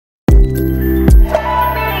What's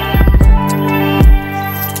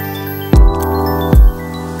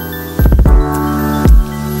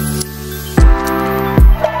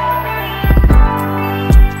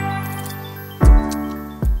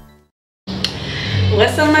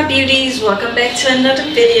up, my beauties? Welcome back to another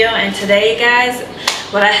video. And today, guys,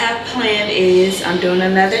 what I have planned is I'm doing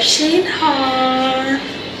another Shein haul.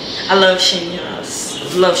 I love Shein, y'all.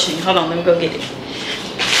 Love Shein. Hold on, let me go get it.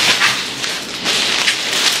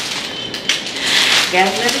 Got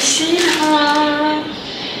another Shein haul.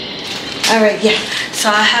 Alright, yeah. So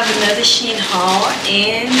I have another Shein haul,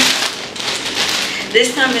 and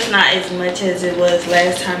this time it's not as much as it was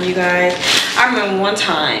last time, you guys. I remember one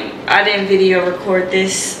time I didn't video record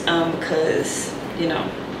this because, you know,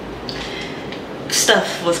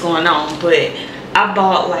 stuff was going on, but I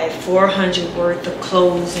bought like $400 worth of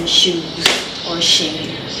clothes and shoes on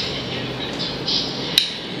Shein.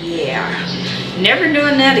 Yeah, never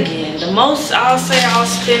doing that again. The most I'll say I'll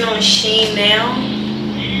spend on Shein now,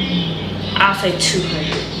 I'll say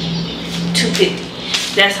 $200,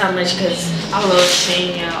 $250. That's how much, because I love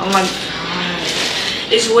Shein, y'all. Oh my god,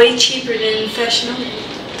 it's way cheaper than Fashionable.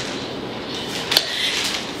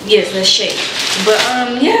 Yes, that's Shein. But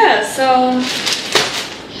yeah, so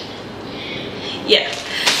yeah,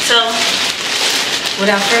 so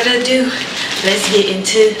without further ado, let's get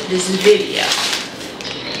into this video.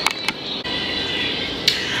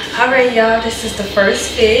 Alright, y'all, this is the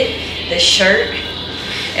first fit, the shirt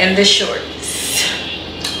and the shorts,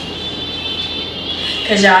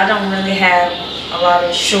 because y'all don't really have a lot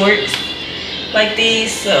of shorts like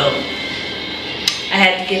these, so I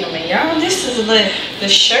had to get them. And y'all, this is a little, the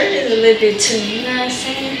shirt is a little bit too, you know what I'm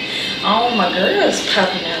saying? Oh, my girl's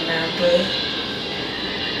popping out now, but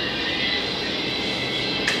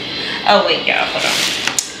oh wait, y'all, hold on,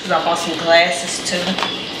 because I bought some glasses too,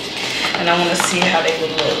 and I want to see how they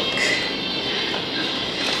would look.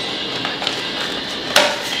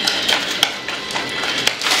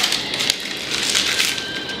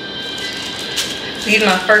 These are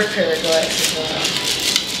my first pair of glasses.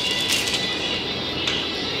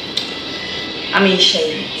 I mean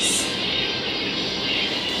shades.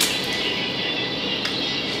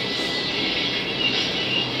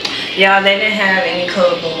 Y'all, they didn't have any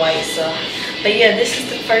color but white, so. But yeah, this is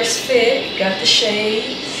the first fit. Got the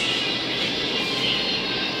shades.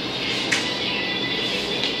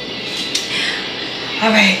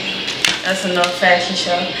 Alright, that's enough fashion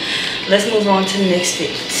show. Let's move on to the next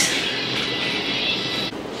fit.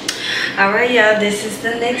 Alright, y'all, this is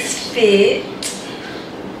the next fit.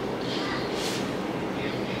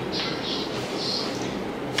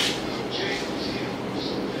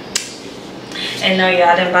 And no, y'all,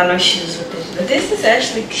 I didn't buy no shoes with this, but this is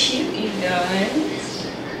actually cute, you guys.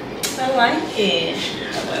 I like it.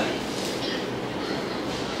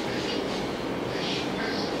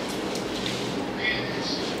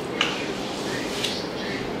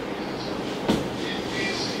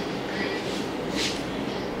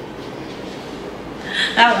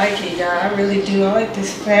 I like it, y'all. I really do. I like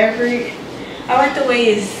this fabric. I like the way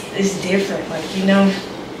it's different. Like, you know,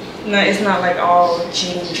 no, it's not like all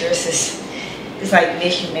jean dresses. It's like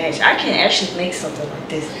mix and match. I can actually make something like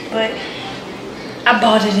this, but I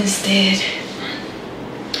bought it instead.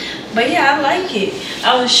 But yeah, I like it.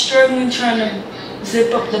 I was struggling trying to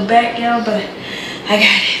zip up the back, y'all, but I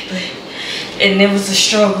got it. But and there was a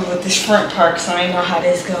struggle with this front part, so I ain't know how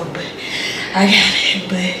this go, but I got it.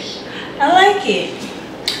 But I like it.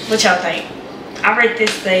 What y'all think? I rate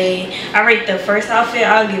this I rate the first outfit,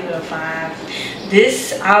 I'll give it a 5.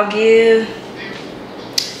 This I'll give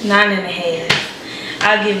 9.5.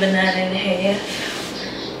 I'll give it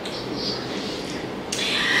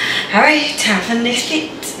 9.5. Alright, time for the next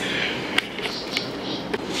fit.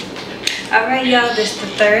 Alright, y'all, this is the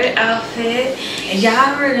third outfit. And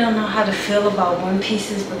y'all really don't know how to feel about one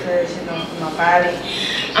pieces because, you know, my body.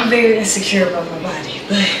 I'm very insecure about my body.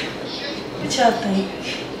 But what y'all think?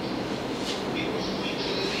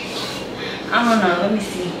 I don't know, let me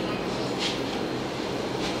see.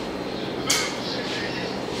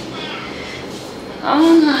 I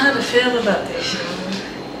don't know how to feel about this, y'all.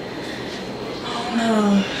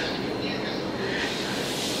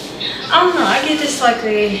 I don't know, I give this like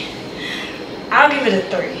I'll give it a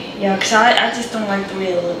 3. Yeah, because I just don't like the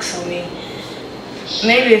way it looks on me.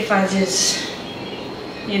 Maybe if I just,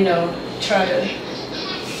 you know, try to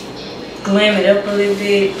glam it up a little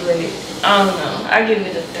bit, but I don't know. I give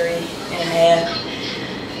it a 3.5.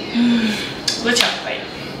 What y'all think?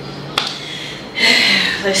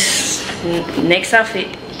 Next outfit.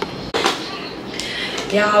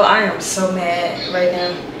 Y'all, I am so mad right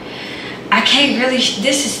now. I can't really,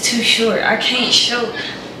 this is too short. I can't show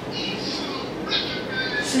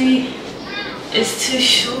See, it's too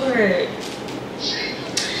short.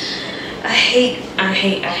 I hate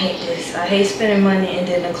this. I hate spending money and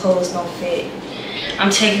then the clothes don't fit. I'm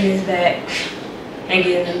taking this back and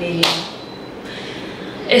getting a medium.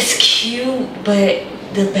 It's cute, but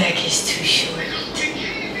the back is too short.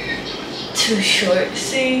 Too short.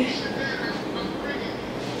 See?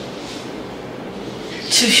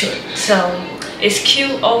 Too short. So it's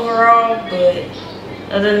cute overall, but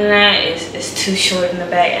other than that, it's too short in the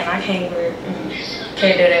back, and I can't wear.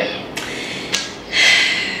 Can't do that.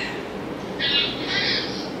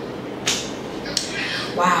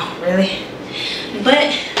 Wow, really?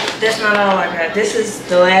 But that's not all I got. This is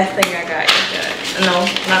the last thing I got, you guys. No,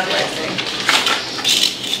 not the last thing.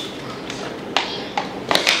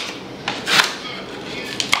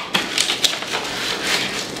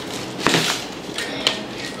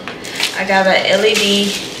 I got a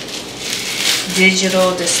LED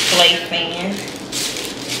digital display fan.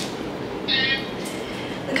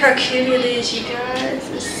 Look how cute it is, you guys.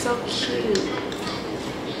 It's so cute.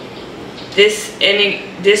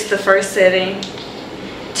 This the first setting.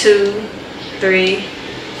 2, 3,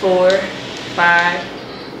 4, 5.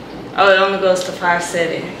 Oh, it only goes to 5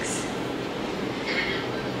 settings.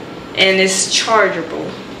 And it's chargeable.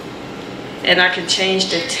 And I can change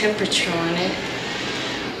the temperature on it.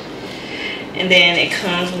 And then it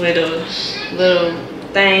comes with a little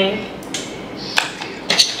thing.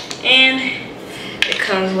 And it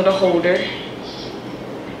comes with a holder.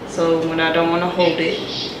 So when I don't want to hold it.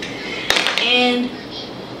 And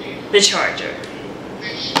the charger.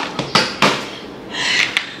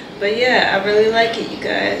 But yeah, I really like it, you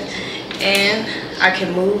guys. And I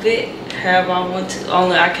can move it however I want to.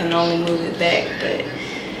 I can only move it back. But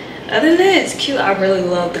other than that, it's cute. I really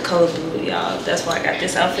love the color blue, y'all. That's why I got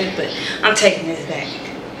this outfit. But I'm taking this back.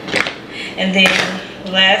 And then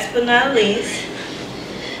last but not least,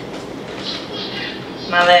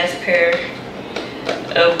 my last pair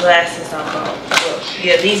of glasses I bought. Well,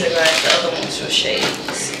 yeah, these are glasses. The other ones were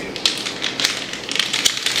shades.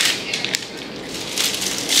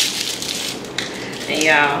 And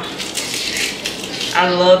y'all, I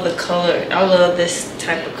love the color. I love this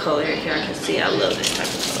type of color. If y'all can see, I love this type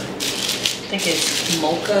of color. I think it's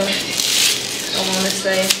mocha, I want to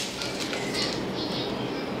say.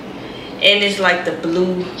 And it's like the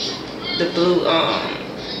blue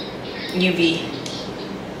UV.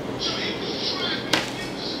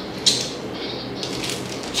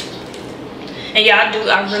 And y'all,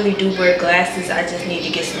 I really do wear glasses. I just need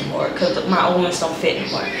to get some more because my old ones don't fit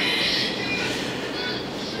anymore.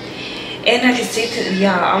 And I can see,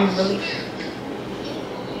 y'all, I'm really,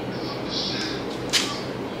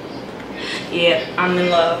 yeah, I'm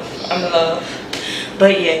in love. I'm in love.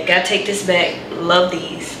 But yeah, gotta take this back. Love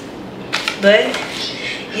these. But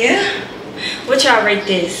yeah, what y'all rate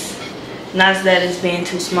this? Not that it's being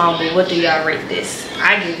too small, but what do y'all rate this?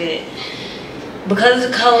 I give it, because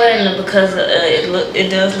of the color and because of, it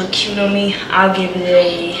does look cute on me. I'll give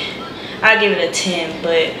it a 10.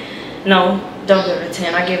 But no, don't give it a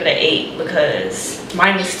 10. I give it an 8 because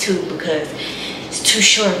 -2 because it's too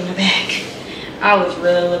short in the back. I was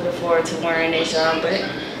really looking forward to wearing this, y'all, but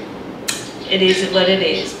it is what it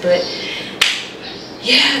is. But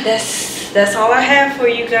yeah, that's all I have for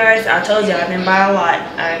you guys. I told y'all I didn't buy a lot.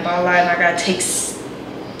 I didn't buy a lot, and I gotta take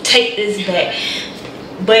this back.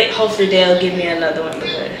 But hopefully they'll give me another one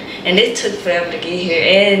because, and it took forever to get here,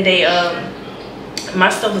 and they my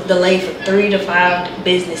stuff was delayed for 3 to 5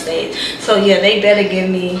 business days. So yeah, they better give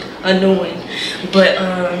me a new one. But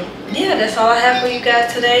yeah, that's all I have for you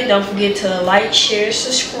guys today. Don't forget to like, share,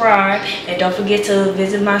 subscribe, and don't forget to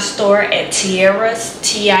visit my store at Tierras,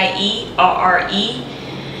 TIERRE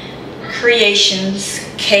Creations,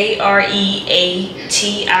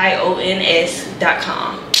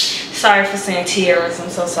 KREATIONS.com. Sorry for saying Tierras, I'm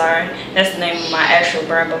so sorry. That's the name of my actual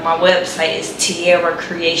brand, but my website is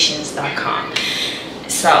tierracreations.com.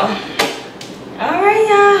 So, alright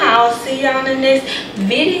y'all, I'll see y'all in the next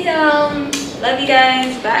video. Love you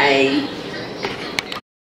guys, bye.